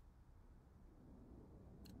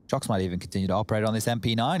 Shox might even continue to operate on this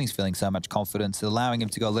MP9. He's feeling so much confidence, allowing him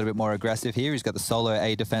to go a little bit more aggressive here. He's got the solo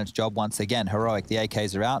A defense job once again. Heroic, the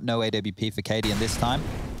AKs are out. No AWP for KD in this time.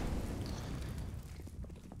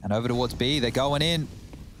 And over towards B, they're going in.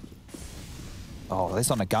 Oh,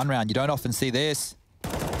 this on a gun round. You don't often see this.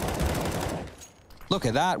 Look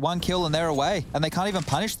at that. 1 kill and they're away. And they can't even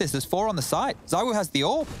punish this. There's 4 on the site. ZywOo has the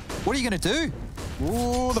AWP. What are you going to do?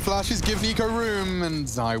 Ooh, the flashes give Nico room, and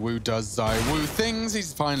ZywOo does ZywOo things.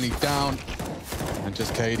 He's finally down. And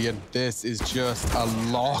just Cadian. This is just a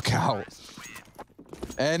lockout.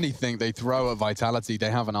 Anything they throw at Vitality,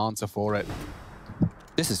 they have an answer for it.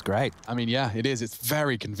 This is great. I mean, yeah, it is. It's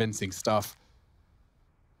very convincing stuff.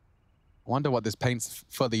 I wonder what this paints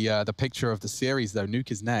for the picture of the series, though.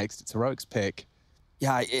 Nuke is next. It's Heroic's pick.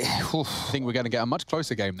 Yeah, I think we're going to get a much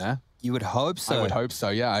closer game there. You would hope so. I would hope so,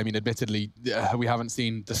 yeah. I mean, admittedly, we haven't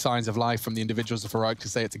seen the signs of life from the individuals of Heroic to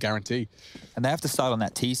say it's a guarantee. And they have to start on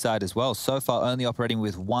that T side as well. So far, only operating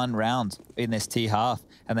with 1 round in this T half,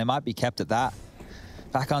 and they might be kept at that.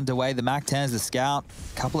 Back underway, the MAC-10s, the Scout,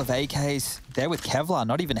 a couple of AKs. They're with Kevlar,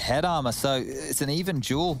 not even head armor, so it's an even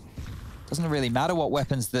duel. Doesn't really matter what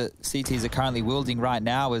weapons the CTs are currently wielding right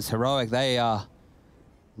now, as Heroic, they are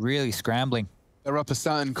really scrambling. They're up a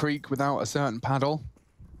certain creek without a certain paddle.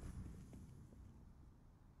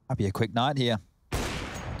 Might be a quick night here.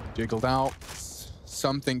 Jiggled out.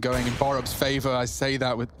 Something going in Borup's favor. I say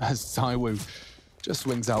that as ZywOo just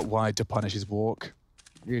swings out wide to punish his walk.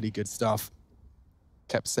 Really good stuff.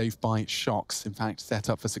 Kept safe by Shox. In fact, set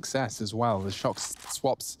up for success as well. The Shox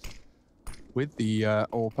swaps with the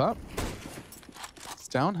AWP. It's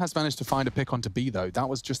down. Has managed to find a pick onto B, though. That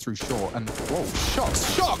was just through short. And, whoa,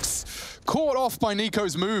 Shox! Caught off by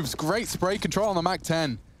Nico's moves. Great spray control on the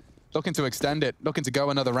MAC-10. Looking to extend it. Looking to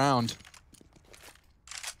go another round.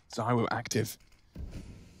 ZywOo active.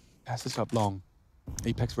 Passes up long.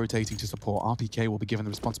 Apex rotating to support. RPK will be given the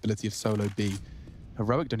responsibility of solo B.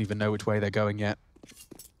 Heroic don't even know which way they're going yet.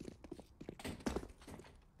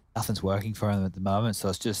 Nothing's working for them at the moment, so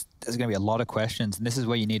it's just, there's going to be a lot of questions, and this is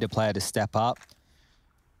where you need a player to step up,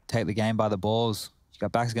 take the game by the balls. You've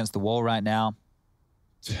got backs against the wall right now.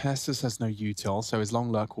 Tessus has no util, so his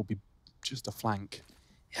long lurk will be just a flank.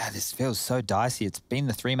 Yeah, this feels so dicey. It's been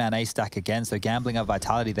the 3-man A stack again, so gambling of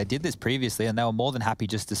Vitality. They did this previously, and they were more than happy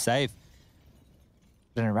just to save.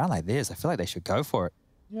 But in a round like this, I feel like they should go for it.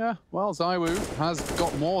 Yeah, well, ZywOo has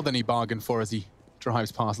got more than he bargained for as he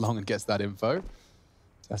drives past long and gets that info.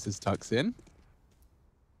 Tessus tucks in.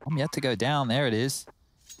 I'm yet to go down. There it is.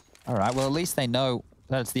 All right, well, at least they know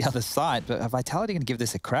that it's the other side, but are Vitality going to give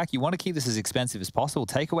this a crack? You want to keep this as expensive as possible.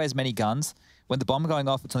 Take away as many guns. When the bomb going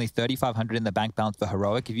off, it's only 3,500 in the bank balance for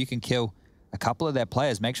Heroic. If you can kill a couple of their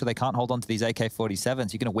players, make sure they can't hold on to these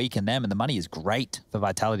AK-47s. You're going to weaken them, and the money is great for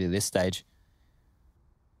Vitality at this stage.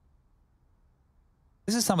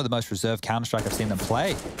 This is some of the most reserved Counter-Strike I've seen them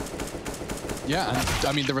play. Yeah, and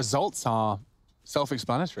I mean, the results are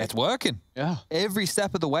self-explanatory. It's working. Yeah. Every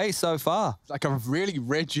step of the way so far. It's like a really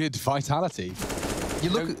rigid Vitality. You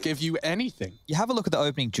look don't give you anything. You have a look at the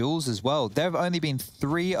opening duels as well. There have only been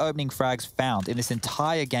 3 opening frags found in this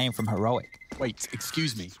entire game from Heroic. Wait,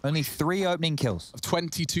 excuse me. Only 3 opening kills. Of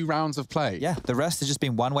 22 rounds of play? Yeah, the rest has just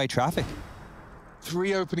been one-way traffic.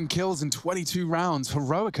 3 opening kills in 22 rounds.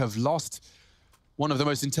 Heroic have lost one of the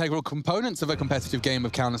most integral components of a competitive game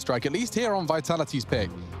of Counter-Strike, at least here on Vitality's pick.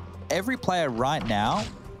 Every player right now...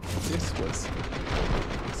 This was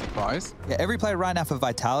a surprise. Yeah, every player right now for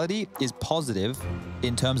Vitality is positive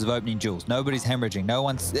in terms of opening duels. Nobody's hemorrhaging.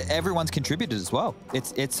 Everyone's contributed as well.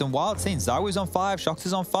 It's some wild scenes. ZywOo's on 5, Shox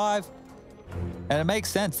is on 5. And it makes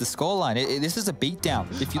sense, the scoreline. This is a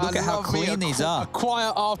beatdown. If you look at how clean these are. A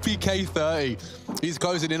quiet RPK 30. He's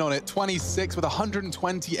closing in on it. 26 with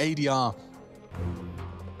 120 ADR.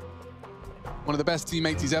 One of the best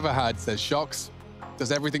teammates he's ever had, says Shox.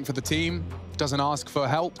 Does everything for the team. Doesn't ask for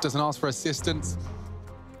help. Doesn't ask for assistance.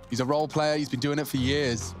 He's a role player. He's been doing it for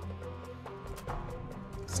years.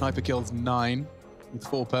 Sniper kills 9 with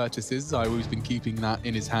 4 purchases. ZywOo's been keeping that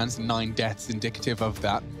in his hands. 9 deaths indicative of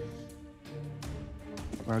that.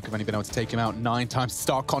 Heroic have only been able to take him out 9 times.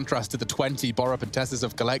 Stark contrast to the 20 Borup and Tessus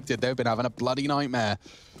have collected. They've been having a bloody nightmare.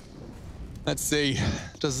 Let's see.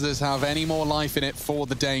 Does this have any more life in it for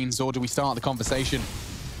the Danes, or do we start the conversation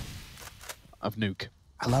of Nuke?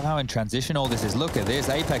 I love how in transition all this is. Look at this.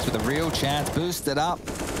 Apex with a real chance. Boosted up.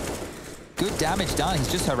 Good damage done.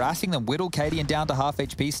 He's just harassing them. Whittle Cadian down to half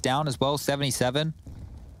HP. Down as well, 77.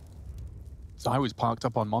 ZywOo's parked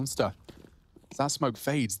up on Monster. As that smoke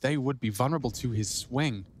fades, they would be vulnerable to his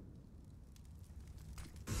swing.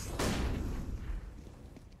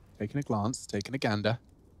 Taking a glance, taking a gander.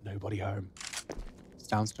 Nobody home. It's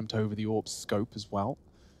downstumped over the AWP scope as well.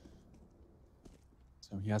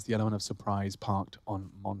 So he has the element of surprise parked on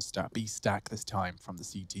Monster. B-stack this time from the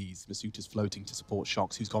CTs. Masuuta's floating to support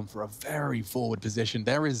Shox, who's gone for a very forward position.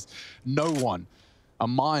 There is no one a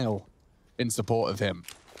mile in support of him.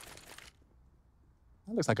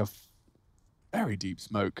 That looks like a very deep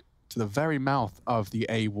smoke to the very mouth of the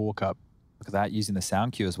A walk-up. Look at that, using the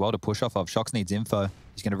sound cue as well to push off of. Shox needs info.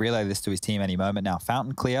 He's going to relay this to his team any moment now.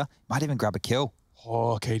 Fountain clear. Might even grab a kill.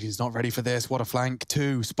 Oh, KD's not ready for this. What a flank.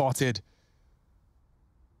 2 spotted.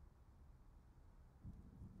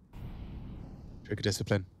 Trigger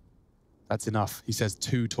discipline. That's enough. He says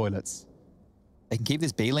 2 toilets. They can keep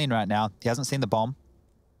this B lean right now. He hasn't seen the bomb.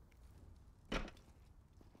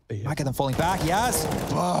 Might get them falling back. Yes.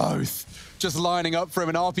 Both. Just lining up for him.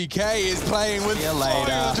 And RPK is playing with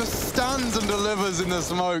fire. Just stands and delivers in the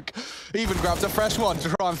smoke. Even grabs a fresh one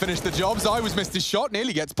to try and finish the job. Zai was missed his shot.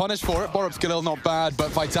 Nearly gets punished for it. Borup's Khalil not bad, but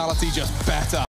Vitality just better.